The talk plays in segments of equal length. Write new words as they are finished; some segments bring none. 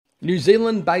New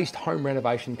Zealand-based home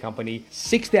renovation company,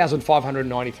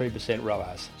 6,593%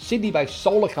 ROAS. Sydney-based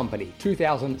solar company,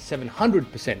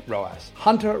 2,700% ROAS.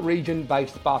 Hunter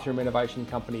region-based bathroom renovation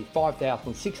company,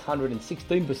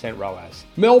 5,616% ROAS.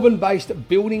 Melbourne-based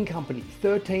building company,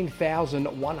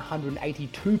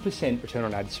 13,182% return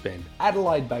on ad spend.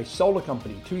 Adelaide-based solar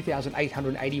company,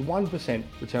 2,881%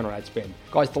 return on ad spend.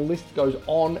 Guys, the list goes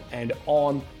on and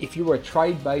on. If you're a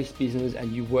trade-based business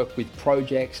and you work with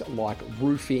projects like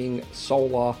roofing,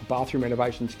 solar, bathroom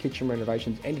renovations, kitchen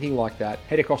renovations, anything like that,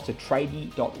 head across to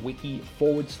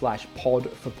tradie.wiki/pod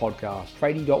for podcast.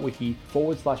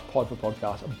 Tradie.wiki/pod for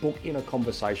podcast. Book in a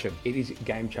conversation. It is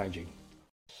game changing.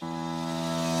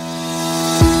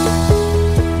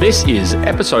 This is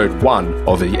episode 1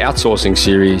 of the outsourcing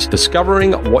series,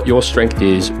 Discovering What Your Strength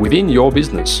Is Within Your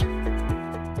Business.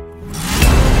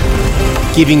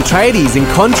 Giving tradies and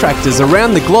contractors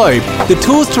around the globe the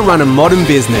tools to run a modern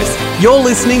business. You're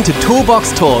listening to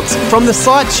Toolbox Talks from the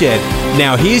Site Shed.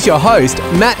 Now here's your host,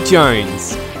 Matt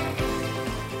Jones.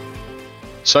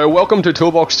 So welcome to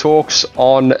Toolbox Talks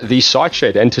on the Site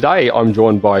Shed, and today I'm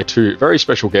joined by two very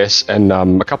special guests and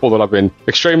a couple that I've been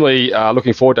extremely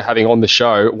looking forward to having on the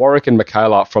show, Warwick and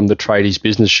Michaela from the Tradies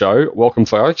Business Show. Welcome,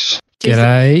 folks.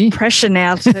 G'day. Pressure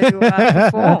now to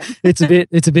perform. It's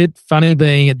a bit funny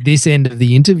being at this end of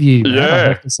the interview, Matt, I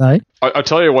have to say. I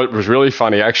tell you what was really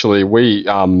funny, actually. We,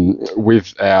 when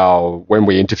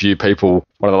we interview people,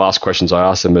 one of the last questions I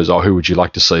asked them is, who would you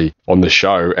like to see on the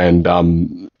show? And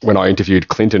when I interviewed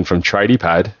Clinton from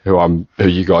TradiePad, who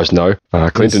you guys know,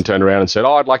 Clinton turned around and said,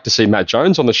 I'd like to see Matt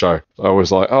Jones on the show. I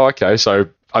was like, okay. So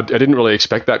I didn't really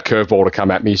expect that curveball to come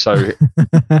at me. So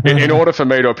in order for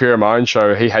me to appear on my own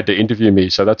show, he had to interview me.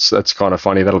 So that's kind of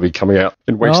funny. That'll be coming out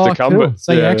in weeks to come. Cool. But,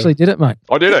 so you actually did it, mate.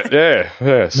 I did it, yeah.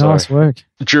 Nice work.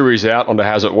 Jury's out on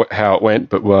how it went,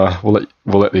 but we'll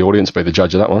let the audience be the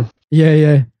judge of that one.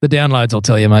 Yeah. The downloads will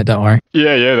tell you, mate. Don't worry.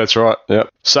 Yeah, that's right. Yeah.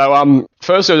 So,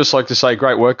 firstly, I'd just like to say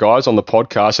great work, guys, on the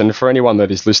podcast. And for anyone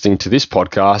that is listening to this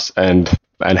podcast and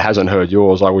hasn't heard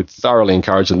yours, I would thoroughly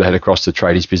encourage them to head across to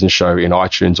Tradies Business Show in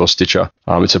iTunes or Stitcher.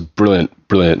 It's a brilliant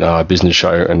business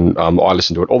show, and I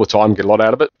listen to it all the time, get a lot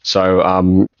out of it.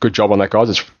 So, good job on that, guys.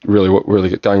 It's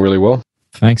really going really well.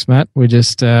 Thanks, Matt. We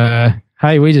just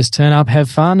we just turn up,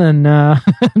 have fun, and I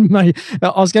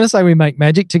was going to say we make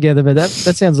magic together, but that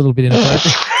sounds a little bit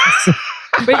inappropriate.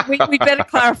 we better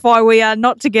clarify we are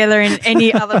not together in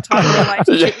any other type of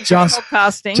relationship. Just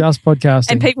podcasting. Just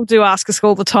podcasting. And people do ask us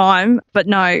all the time, but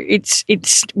no, it's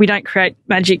we don't create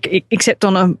magic except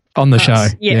on the show.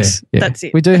 Yes, yeah. That's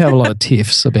it. We do have a lot of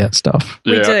tiffs about stuff.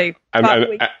 We do.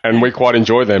 And we quite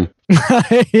enjoy them. We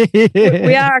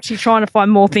are actually trying to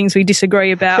find more things we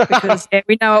disagree about because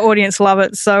we know our audience love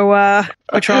it, so we're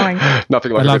trying.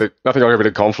 Nothing like a bit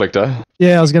of conflict, eh?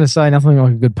 Yeah, I was going to say nothing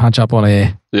like a good punch up on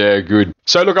air. Yeah, good.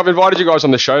 So look, I've invited you guys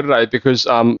on the show today because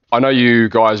I know you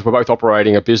guys were both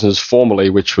operating a business formerly,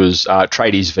 which was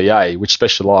Tradies VA, which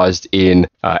specialised in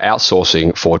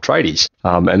outsourcing for tradies,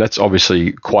 and that's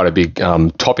obviously quite a big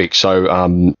topic.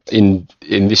 So in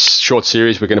this short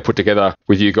series, we're going to put together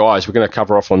with you guys, we're going to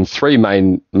cover off on three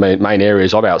main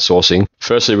areas of outsourcing.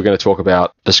 Firstly, we're going to talk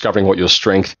about discovering what your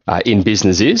strength in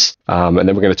business is, and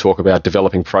then we're going to talk about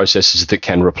developing processes that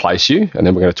can replace you, and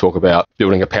then we're going to talk about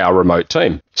building a power remote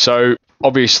team. So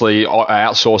obviously,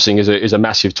 outsourcing is a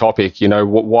massive topic. You know,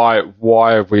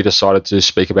 why have we decided to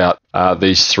speak about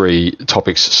these three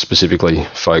topics specifically,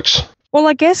 folks? Well,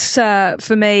 I guess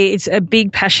for me, it's a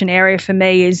big passion area for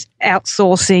me is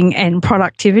outsourcing and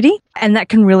productivity. And that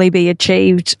can really be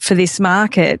achieved for this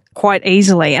market quite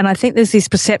easily. And I think there's this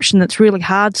perception that's really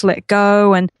hard to let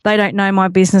go and they don't know my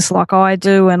business like I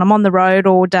do. And I'm on the road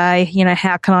all day. You know,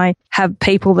 how can I have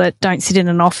people that don't sit in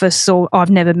an office or I've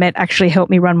never met actually help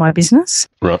me run my business?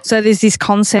 Right. So there's this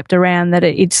concept around that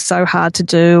it's so hard to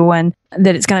do and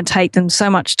that it's going to take them so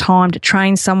much time to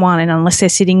train someone. And unless they're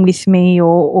sitting with me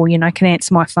or can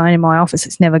answer my phone in my office,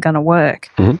 it's never going to work.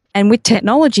 Mm-hmm. And with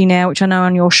technology now, which I know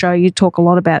on your show, you talk a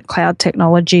lot about cloud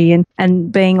technology and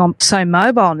being on so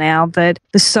mobile now that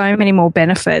there's so many more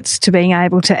benefits to being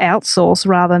able to outsource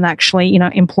rather than actually,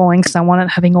 employing someone and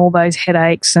having all those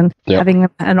headaches and having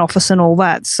an office and all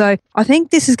that. So I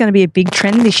think this is going to be a big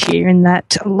trend this year in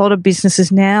that a lot of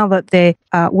businesses now that they're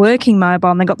working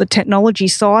mobile and they've got the technology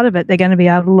side of it, they're going to be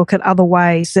able to look at other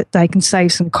ways that they can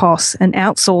save some costs, and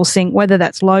outsourcing, whether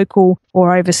that's local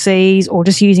or overseas or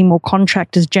just using more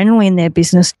contractors generally in their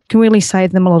business, can really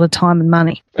save them a lot of time and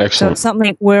money. Excellent. So it's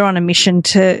something we're on a mission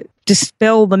to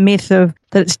dispel the myth of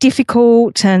that it's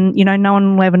difficult and, you know, no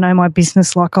one will ever know my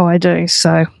business like I do.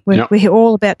 So we're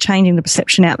all about changing the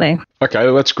perception out there. Okay,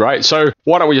 well, that's great. So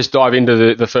why don't we just dive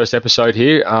into the first episode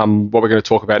here? What we're going to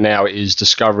talk about now is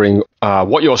discovering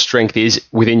what your strength is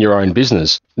within your own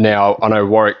business. Now, I know,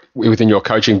 Warwick, within your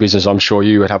coaching business, I'm sure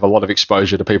you would have a lot of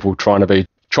exposure to people trying to be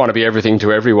everything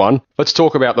to everyone. Let's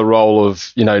talk about the role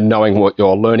of, you know, learning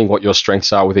what your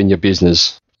strengths are within your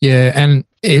business. Yeah, and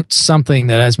it's something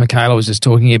that, as Michaela was just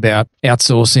talking about,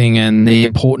 outsourcing and the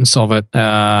importance of it,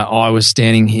 I was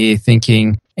standing here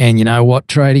thinking, and you know what,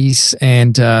 tradies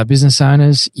and business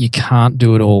owners, you can't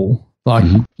do it all. Like,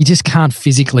 you just can't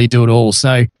physically do it all.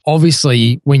 So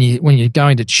obviously, when you're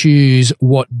going to choose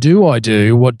what do I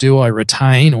do, what do I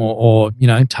retain or you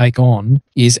know, take on,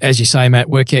 is, as you say,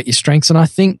 Matt, work out your strengths. And I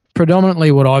think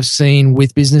predominantly what I've seen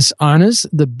with business owners,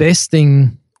 the best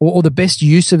thing or the best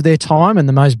use of their time and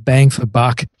the most bang for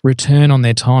buck return on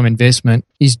their time investment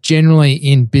is generally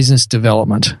in business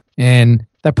development. And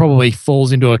that probably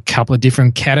falls into a couple of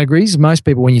different categories. Most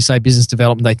people, when you say business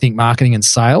development, they think marketing and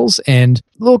sales. And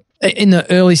look, in the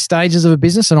early stages of a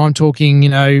business, and I'm talking, you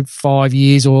know, 5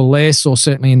 years or less, or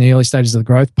certainly in the early stages of the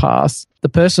growth path, the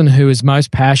person who is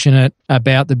most passionate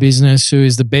about the business, who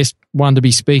is the best one to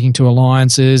be speaking to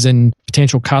alliances and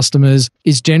potential customers,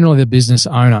 is generally the business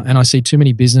owner. And I see too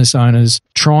many business owners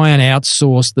try and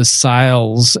outsource the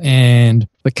sales and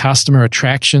the customer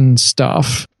attraction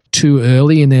stuff too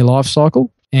early in their life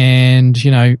cycle. And, you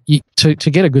know, to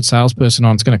get a good salesperson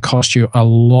on, it's going to cost you a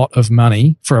lot of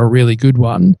money for a really good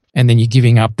one. And then you're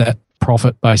giving up that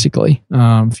profit, basically,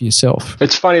 for yourself.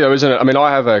 It's funny, though, isn't it? I mean,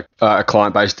 I have a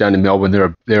client based down in Melbourne.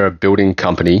 They're a building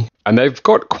company, and they've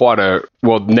got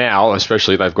now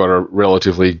especially, they've got a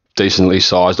relatively decently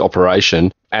sized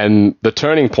operation. And the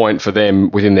turning point for them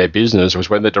within their business was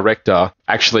when the director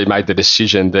actually made the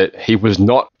decision that he was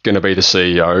not going to be the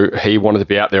CEO. He wanted to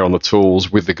be out there on the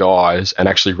tools with the guys and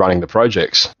actually running the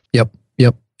projects. Yep.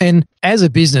 And as a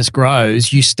business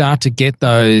grows, you start to get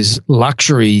those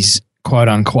luxuries, quote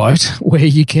unquote, where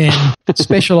you can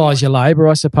specialize your labor,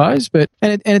 I suppose. But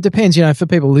and it depends, you know, for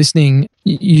people listening,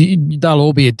 they'll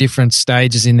all be at different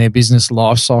stages in their business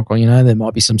life cycle. You know, there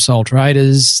might be some sole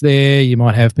traders there. You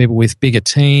might have people with bigger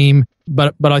team.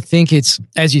 But I think it's,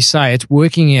 as you say, it's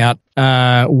working out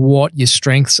what your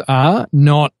strengths are,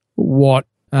 not what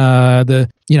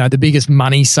the biggest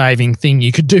money saving thing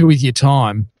you could do with your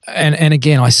time. And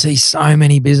again, I see so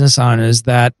many business owners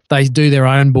that they do their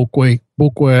own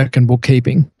bookwork and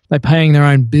bookkeeping. They're paying their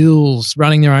own bills,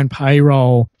 running their own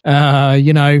payroll,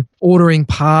 ordering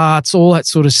parts, all that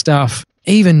sort of stuff.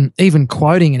 Even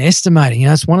quoting and estimating. You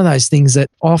know, it's one of those things that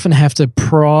often have to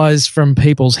prize from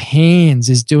people's hands,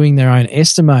 is doing their own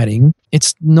estimating.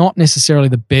 It's not necessarily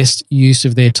the best use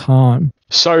of their time.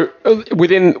 So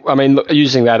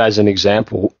using that as an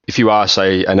example, if you are,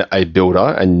 say, a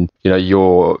builder and, you know,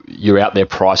 you're out there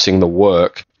pricing the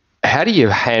work, how do you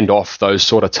hand off those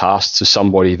sort of tasks to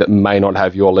somebody that may not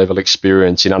have your level of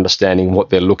experience in understanding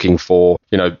what they're looking for,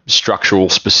 you know, structural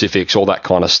specifics, all that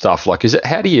kind of stuff? Like,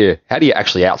 how do you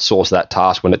actually outsource that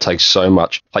task when it takes so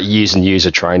much, like years and years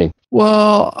of training?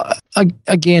 Well,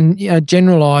 again, you know,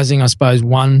 generalizing, I suppose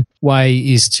one way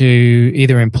is to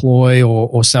either employ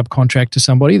or subcontract to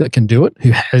somebody that can do it, who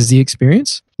has the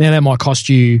experience. Now, that might cost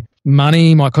you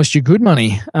money, might cost you good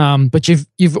money, but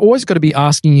you've always got to be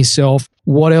asking yourself,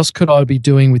 what else could I be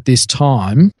doing with this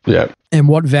time? Yeah. And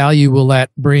what value will that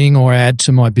bring or add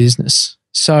to my business?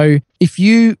 So if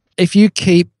you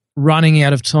keep running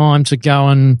out of time to go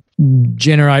and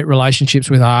generate relationships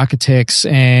with architects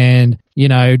and, you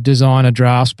know, designer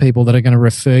draftspeople that are going to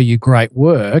refer you great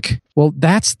work, well,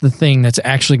 that's the thing that's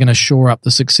actually going to shore up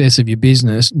the success of your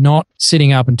business, not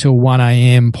sitting up until 1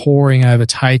 a.m. poring over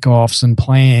takeoffs and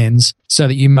plans so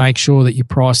that you make sure that you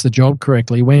price the job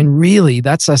correctly, when really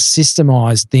that's a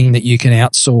systemized thing that you can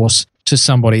outsource to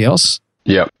somebody else.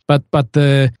 Yeah. But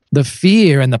the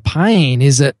fear and the pain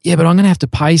is that, but I'm going to have to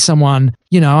pay someone,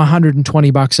 you know,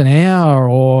 $120 an hour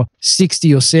or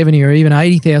 $60 or $70 or even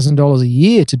 $80,000 a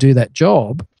year to do that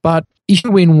job. But if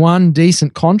you win one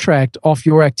decent contract off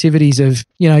your activities of,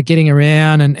 you know, getting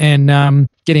around and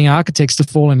getting architects to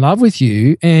fall in love with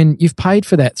you, and you've paid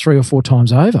for that 3 or 4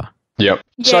 times over. Yep.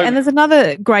 Yeah, and there's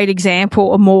another great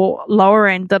example, a more lower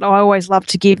end, that I always love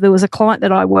to give. There was a client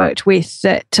that I worked with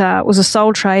that was a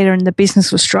sole trader and the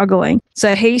business was struggling.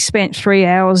 So he spent 3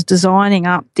 hours designing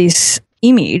up this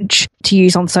image to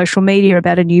use on social media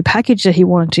about a new package that he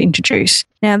wanted to introduce.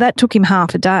 Now, that took him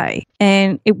half a day,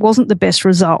 and it wasn't the best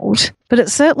result, but it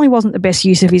certainly wasn't the best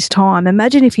use of his time.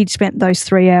 Imagine if he'd spent those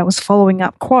 3 hours following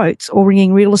up quotes or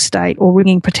ringing real estate or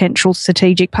ringing potential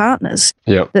strategic partners.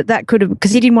 Yeah. That could have,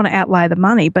 because he didn't want to outlay the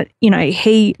money, but,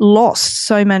 he lost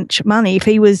so much money. If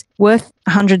he was worth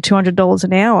 $100, $200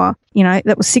 an hour,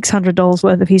 that was $600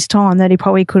 worth of his time that he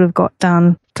probably could have got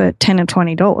done for $10 or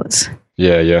 $20.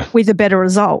 Yeah. With a better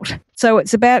result. So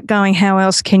it's about going, how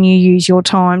else can you use your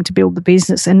time to build the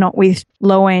business, and not with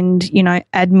low-end,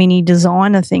 admin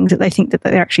designer things that they think that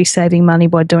they're actually saving money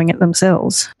by doing it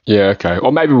themselves. Yeah, okay.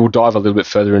 Or maybe we'll dive a little bit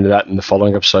further into that in the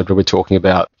following episode where we're talking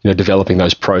about, developing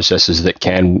those processes that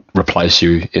can replace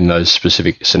you in those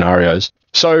specific scenarios.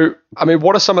 So,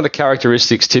 what are some of the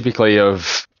characteristics typically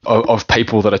of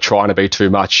people that are trying to be too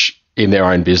much in their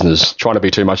own business, trying to be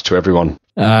too much to everyone?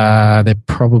 They're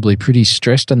probably pretty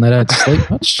stressed and they don't sleep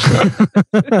much.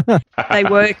 They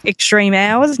work extreme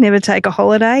hours, never take a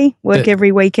holiday, work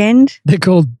every weekend. They're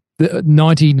called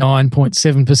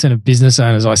 99.7% of business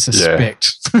owners, I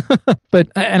suspect. Yeah. But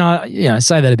I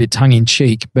say that a bit tongue in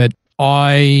cheek, but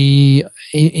in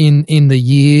the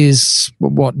years,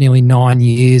 nearly 9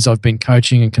 years I've been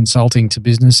coaching and consulting to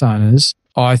business owners,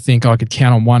 I think I could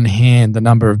count on one hand the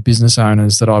number of business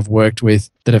owners that I've worked with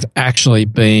that have actually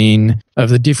been of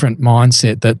the different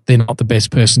mindset that they're not the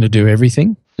best person to do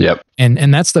everything. Yep.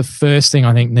 And that's the first thing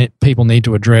I think that people need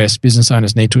to address, business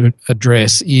owners need to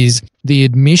address, is the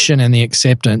admission and the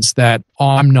acceptance that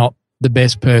I'm not the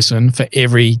best person for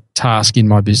every task in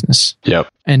my business. Yep.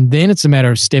 And then it's a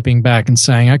matter of stepping back and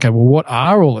saying, okay, well, what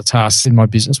are all the tasks in my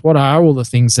business? What are all the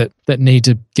things that need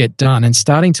to get done? And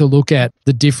starting to look at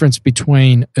the difference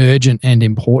between urgent and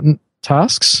important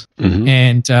tasks. Mm-hmm.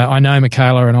 And I know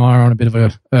Michaela and I are on a bit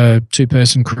of a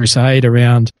two-person crusade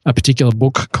around a particular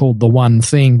book called The One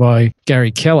Thing by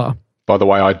Gary Keller. By the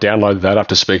way, I downloaded that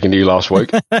after speaking to you last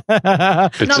week. It's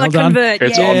not a convert.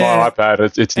 It's on my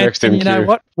iPad. It's next in queue. You know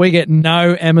what? We get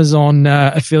no Amazon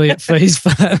affiliate fees for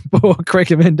that book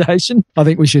recommendation. I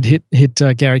think we should hit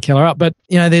Gary Keller up. But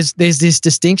there's this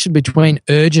distinction between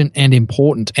urgent and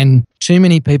important, and too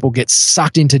many people get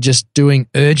sucked into just doing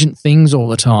urgent things all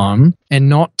the time and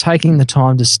not taking the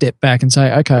time to step back and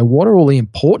say, okay, what are all the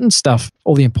important stuff,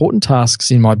 all the important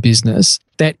tasks in my business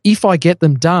that if I get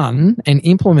them done and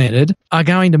implemented are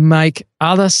going to make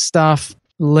other stuff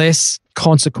less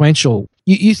consequential.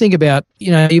 You think about,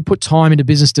 you put time into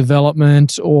business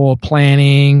development or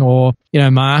planning or,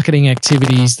 marketing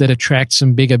activities that attract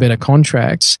some bigger, better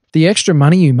contracts. The extra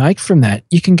money you make from that,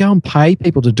 you can go and pay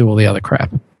people to do all the other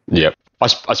crap. Yep. I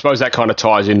suppose that kind of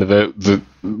ties into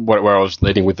where I was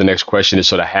leading with the next question is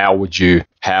sort of how would you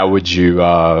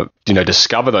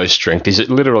discover those strengths? Is it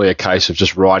literally a case of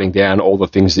just writing down all the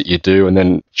things that you do and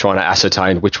then trying to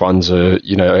ascertain which ones are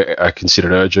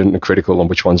considered urgent and critical and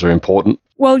which ones are important?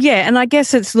 Well, yeah, and I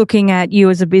guess it's looking at you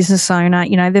as a business owner.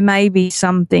 There may be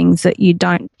some things that you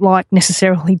don't like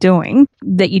necessarily doing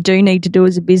that you do need to do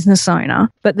as a business owner,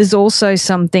 but there's also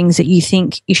some things that you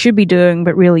think you should be doing,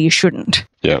 but really you shouldn't.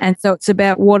 Yeah. And so it's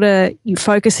about what are you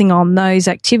focusing on those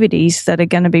activities that are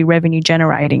going to be revenue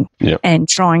generating and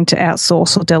trying to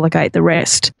outsource or delegate the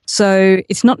rest. So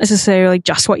it's not necessarily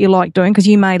just what you like doing, because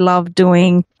you may love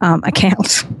doing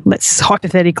accounts. Let's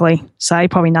hypothetically say,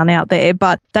 probably none out there,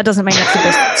 but that doesn't mean that's the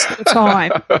best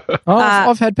time.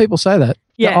 I've had people say that.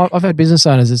 Yeah. I've had business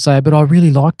owners that say, but I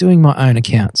really like doing my own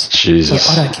accounts. Jesus.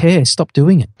 I don't care. Stop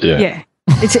doing it. Yeah.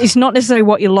 It's not necessarily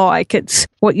what you like, it's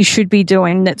what you should be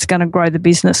doing that's going to grow the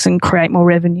business and create more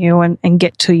revenue and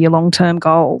get to your long-term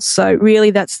goals. So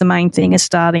really that's the main thing, is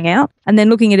starting out and then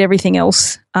looking at everything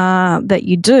else that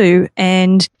you do.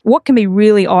 And what can be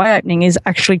really eye-opening is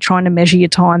actually trying to measure your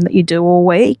time that you do all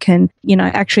week and,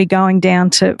 actually going down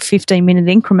to 15-minute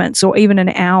increments or even an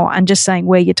hour and just saying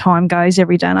where your time goes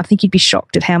every day. And I think you'd be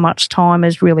shocked at how much time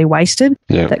is really wasted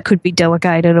that could be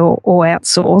delegated or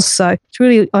outsourced. So it's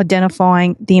really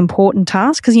identifying the important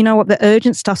tasks, because you know what, the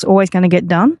urgent stuff's always going to get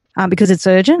done because it's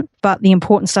urgent, but the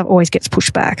important stuff always gets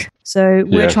pushed back. So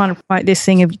we're trying to promote this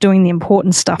thing of doing the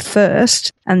important stuff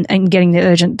first and getting the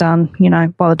urgent done,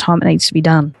 by the time it needs to be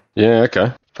done. Yeah,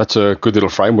 okay. That's a good little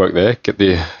framework there. Get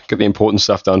the important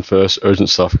stuff done first. Urgent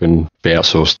stuff can be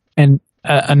outsourced. And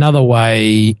another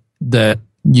way that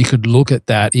you could look at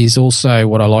that is also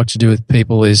what I like to do with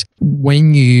people is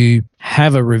when you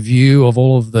have a review of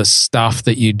all of the stuff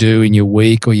that you do in your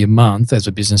week or your month as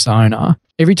a business owner,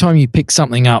 every time you pick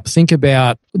something up, think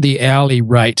about the hourly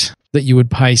rate that you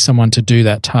would pay someone to do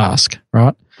that task,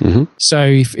 right? Mm-hmm. So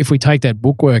if we take that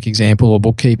bookwork example or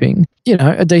bookkeeping,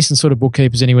 a decent sort of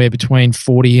bookkeeper is anywhere between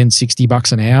 $40 and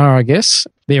 $60 an hour, I guess,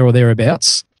 there or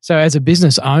thereabouts. So as a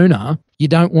business owner, you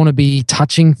don't want to be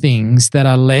touching things that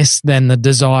are less than the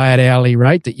desired hourly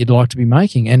rate that you'd like to be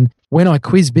making. And when I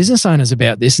quiz business owners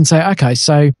about this and say, okay,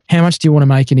 so how much do you want to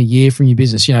make in a year from your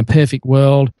business? Perfect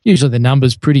world. Usually the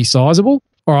number's pretty sizable.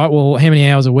 All right, well, how many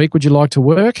hours a week would you like to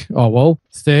work? Oh, well,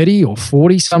 30 or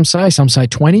 40, some say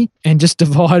 20. And just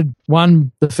divide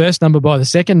the first number by the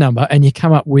second number, and you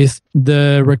come up with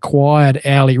the required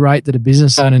hourly rate that a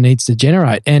business owner needs to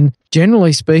generate. And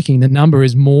generally speaking, the number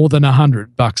is more than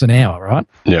 $100 an hour, right?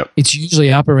 Yeah. It's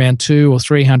usually up around $200 or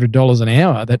 $300 an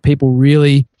hour that people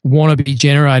really want to be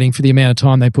generating for the amount of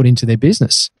time they put into their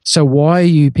business. So why are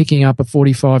you picking up a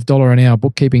 $45 an hour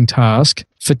bookkeeping task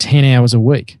for 10 hours a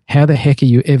week? How the heck are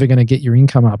you ever going to get your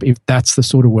income up if that's the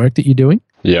sort of work that you're doing?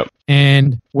 Yep.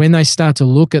 And when they start to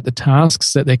look at the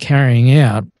tasks that they're carrying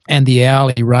out and the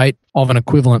hourly rate of an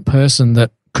equivalent person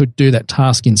that could do that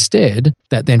task instead,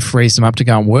 that then frees them up to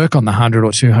go and work on the $100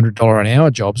 or $200 an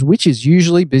hour jobs, which is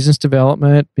usually business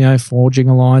development, forging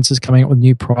alliances, coming up with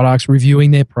new products,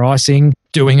 reviewing their pricing,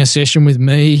 doing a session with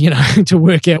me, to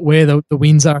work out where the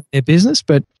wins are in their business.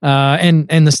 But and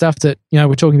the stuff that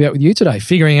we're talking about with you today,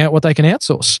 figuring out what they can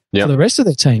outsource for the rest of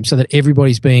their team, so that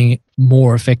everybody's being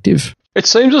more effective. It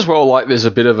seems as well like there's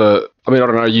a bit of I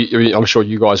don't know, I'm sure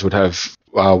you guys would have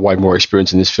way more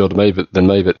experience in this field than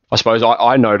me, but I suppose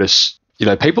I notice,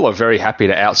 people are very happy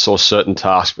to outsource certain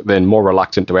tasks, but then more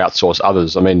reluctant to outsource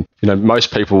others. I mean,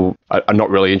 most people are not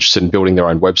really interested in building their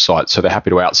own website, so they're happy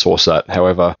to outsource that.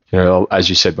 However, as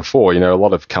you said before, a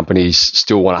lot of companies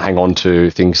still want to hang on to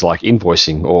things like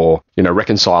invoicing or,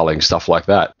 reconciling, stuff like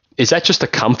that. Is that just a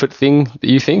comfort thing that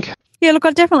you think? Yeah, look,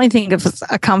 I definitely think it's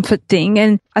a comfort thing.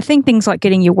 And I think things like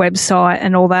getting your website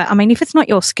and all that, I mean, if it's not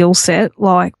your skill set,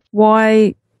 like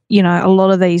why, a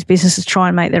lot of these businesses try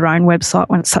and make their own website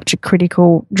when it's such a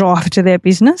critical driver to their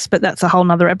business. But that's a whole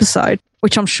nother episode,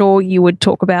 which I'm sure you would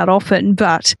talk about often.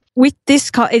 But with this,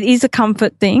 it is a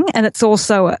comfort thing, and it's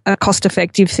also a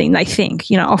cost-effective thing. They think,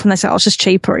 often they say, "Oh, it's just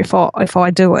cheaper if I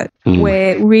do it."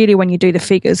 Where really, when you do the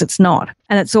figures, it's not.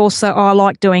 And it's also, I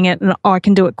like doing it, and I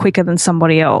can do it quicker than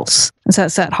somebody else. And so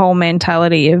it's that whole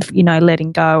mentality of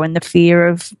letting go and the fear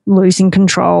of losing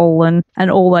control and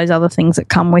all those other things that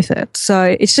come with it.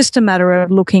 So it's just a matter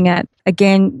of looking at,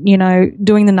 again,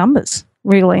 doing the numbers,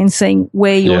 really, and seeing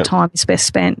where your time is best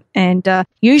spent. And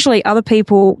usually other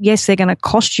people, yes, they're going to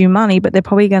cost you money, but they're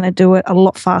probably going to do it a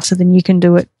lot faster than you can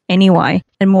do it anyway,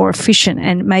 and more efficient,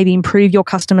 and maybe improve your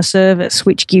customer service,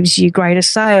 which gives you greater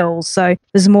sales. So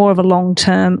there's more of a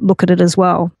long-term look at it as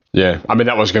well. Yeah. I mean,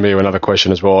 that was going to be another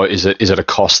question as well. Is it a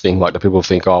cost thing? Like, do people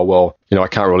think, oh, well, I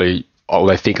can't really... Oh,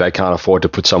 they think they can't afford to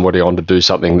put somebody on to do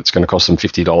something that's going to cost them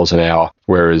 $50 an hour,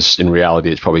 whereas in reality,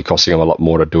 it's probably costing them a lot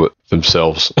more to do it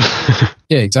themselves.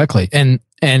 Yeah, exactly. And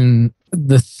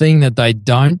the thing that they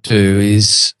don't do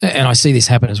is, and I see this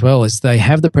happen as well, is they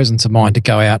have the presence of mind to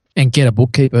go out and get a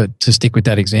bookkeeper, to stick with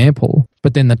that example,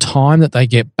 but then the time that they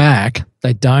get back,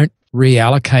 they don't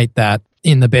reallocate that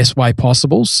in the best way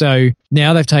possible. So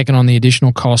now they've taken on the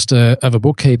additional cost of a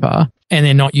bookkeeper, and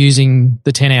they're not using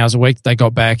the 10 hours a week that they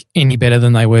got back any better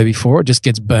than they were before. It just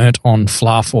gets burnt on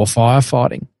fluff or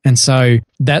firefighting. And so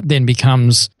that then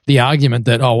becomes the argument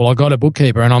that, oh, well, I got a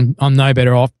bookkeeper and I'm no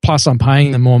better off. Plus, I'm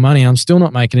paying them more money and I'm still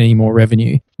not making any more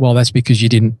revenue. Well, that's because you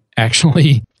didn't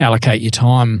actually allocate your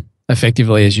time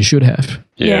effectively as you should have.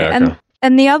 Yeah. Okay.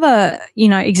 And the other,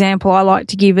 example I like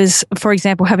to give is, for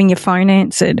example, having your phone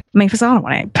answered. I mean, because I don't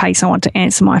want to pay someone to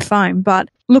answer my phone, but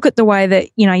look at the way that,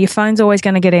 your phone's always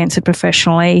going to get answered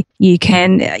professionally. You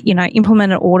can,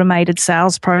 implement an automated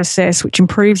sales process, which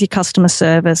improves your customer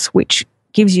service, which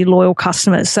gives you loyal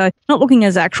customers. So not looking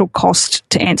at actual cost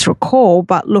to answer a call,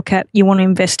 but look at, you want to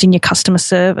invest in your customer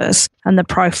service and the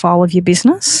profile of your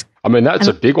business. I mean, that's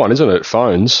a big one, isn't it?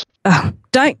 Phones.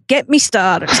 Don't get me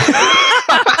started.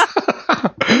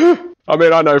 I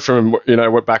mean, I know from,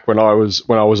 back when I was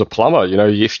a plumber,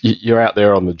 if you're out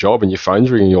there on the job and your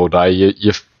phone's ringing all day,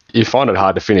 you find it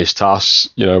hard to finish tasks,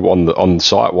 on the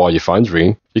site while your phone's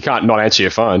ringing. You can't not answer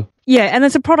your phone. Yeah, and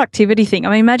it's a productivity thing.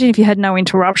 I mean, imagine if you had no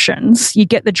interruptions, you'd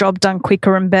get the job done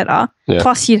quicker and better. Yeah.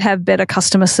 Plus, you'd have better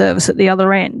customer service at the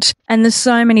other end. And there's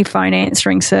so many phone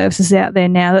answering services out there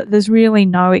now that there's really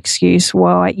no excuse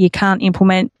why you can't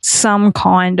implement some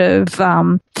kind of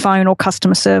phone or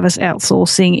customer service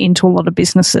outsourcing into a lot of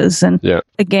businesses. And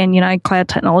again, cloud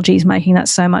technology is making that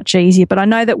so much easier. But I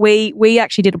know that we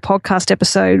actually did a podcast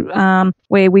episode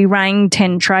where we rang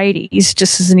 10 tradies,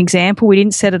 just as an example. We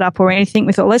didn't set it up or anything.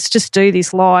 We thought, let's just do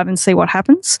this live and see what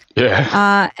happens.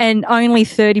 Yeah. And only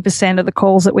 30% of the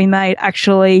calls that we made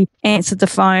actually answered the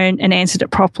phone and answered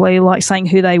it properly, like saying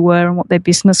who they were and what their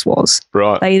business was.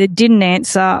 Right. They either didn't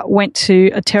answer, went to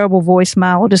a terrible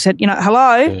voicemail, or just said,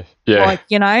 hello. Yeah.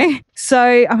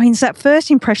 So, I mean, that first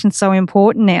impression's so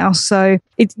important now. So,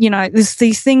 there's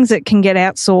these things that can get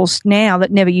outsourced now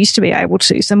that never used to be able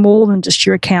to. So, more than just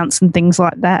your accounts and things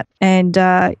like that. And,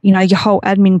 your whole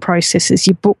admin processes,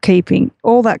 your bookkeeping,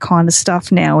 all that kind of stuff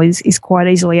now is quite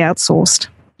easily outsourced.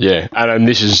 Yeah, and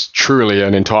this is truly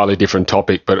an entirely different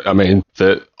topic, but I mean,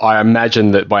 I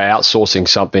imagine that by outsourcing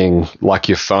something like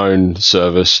your phone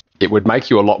service, it would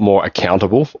make you a lot more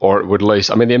accountable, or it would at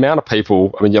least, I mean, the amount of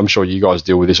people, I mean, I'm sure you guys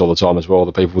deal with this all the time as well,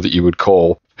 the people that you would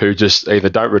call who just either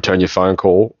don't return your phone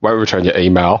call, won't return your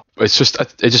email. It's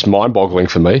just mind-boggling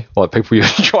for me, like people you're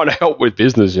trying to help with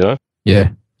business, Yeah,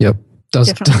 yep.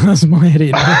 Does my head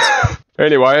in.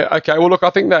 Anyway, okay. Well, look, I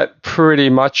think that pretty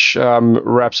much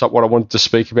wraps up what I wanted to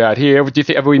speak about here. Do you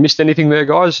think, have we missed anything there,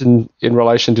 guys, in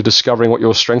relation to discovering what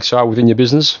your strengths are within your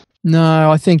business? No,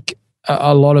 I think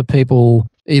a lot of people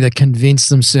either convince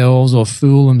themselves or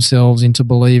fool themselves into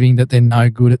believing that they're no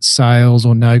good at sales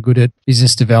or no good at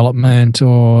business development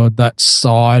or that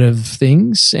side of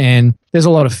things. And there's a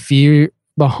lot of fear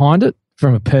behind it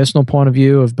from a personal point of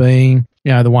view of being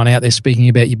the one out there speaking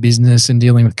about your business and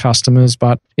dealing with customers.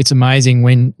 But it's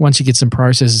amazing once you get some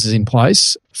processes in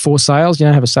place for sales,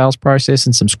 have a sales process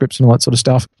and some scripts and all that sort of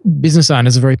stuff. Business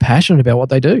owners are very passionate about what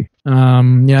they do.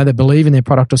 They believe in their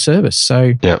product or service.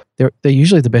 So they're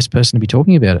usually the best person to be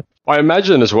talking about it. I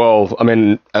imagine as well, I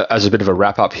mean, as a bit of a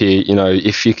wrap up here,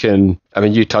 if you can, I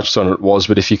mean, you touched on it,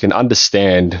 but if you can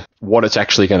understand what it's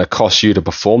actually going to cost you to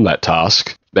perform that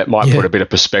task, that might put a bit of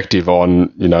perspective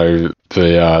on, the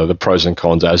pros and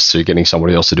cons as to getting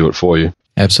somebody else to do it for you.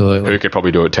 Absolutely. Who could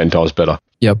probably do it 10 times better.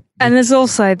 Yep. And there's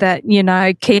also that,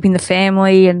 keeping the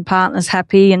family and partners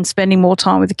happy and spending more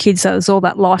time with the kids. So there's all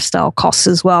that lifestyle costs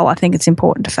as well. I think it's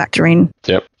important to factor in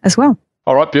as well.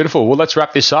 All right, beautiful. Well, let's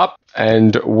wrap this up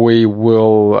and we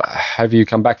will have you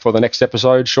come back for the next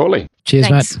episode shortly. Cheers,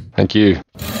 Thanks. mate. Thank you.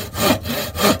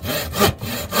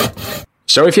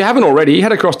 So if you haven't already,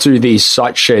 head across to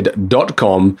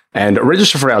thesiteshed.com and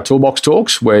register for our Toolbox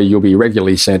Talks, where you'll be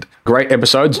regularly sent great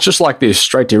episodes just like this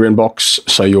straight to your inbox,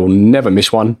 so you'll never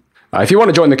miss one. If you want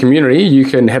to join the community, you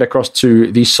can head across to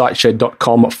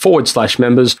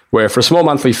thesiteshed.com/members, where for a small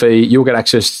monthly fee, you'll get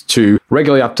access to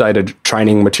regularly updated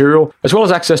training material, as well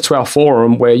as access to our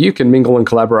forum where you can mingle and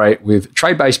collaborate with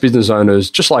trade-based business owners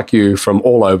just like you from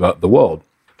all over the world.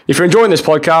 If you're enjoying this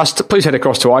podcast, please head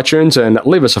across to iTunes and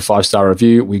leave us a 5-star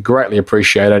review. We greatly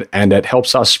appreciate it, and it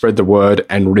helps us spread the word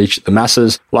and reach the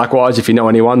masses. Likewise, if you know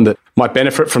anyone that might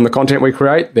benefit from the content we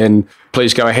create, then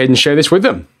please go ahead and share this with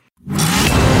them.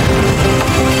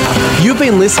 You've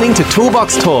been listening to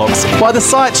Toolbox Talks by The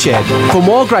Site Shed. For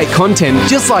more great content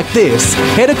just like this,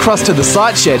 head across to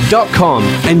thesiteshed.com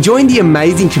and join the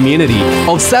amazing community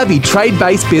of savvy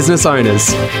trade-based business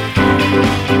owners.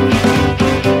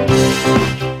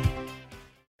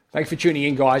 Thanks for tuning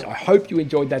in, guys. I hope you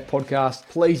enjoyed that podcast.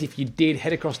 Please, if you did,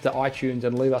 head across to iTunes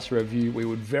and leave us a review. We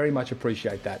would very much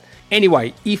appreciate that.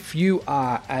 Anyway, if you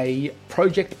are a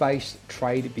project-based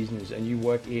trade business and you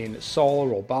work in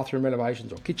solar or bathroom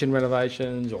renovations or kitchen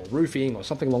renovations or roofing or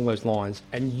something along those lines,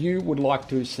 and you would like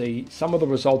to see some of the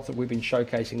results that we've been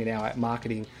showcasing in our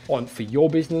marketing for your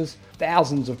business,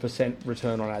 thousands of %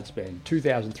 return on ad spend,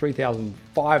 2,000, 3,000,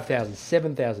 5,000,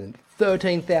 7,000,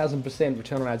 13,000%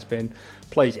 return on ad spend,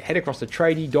 please head across to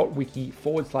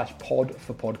tradie.wiki/pod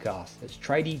for podcast. That's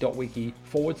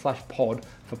tradie.wiki/pod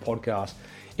for podcast.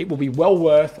 It will be well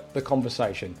worth the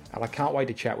conversation, and I can't wait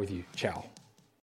to chat with you. Ciao.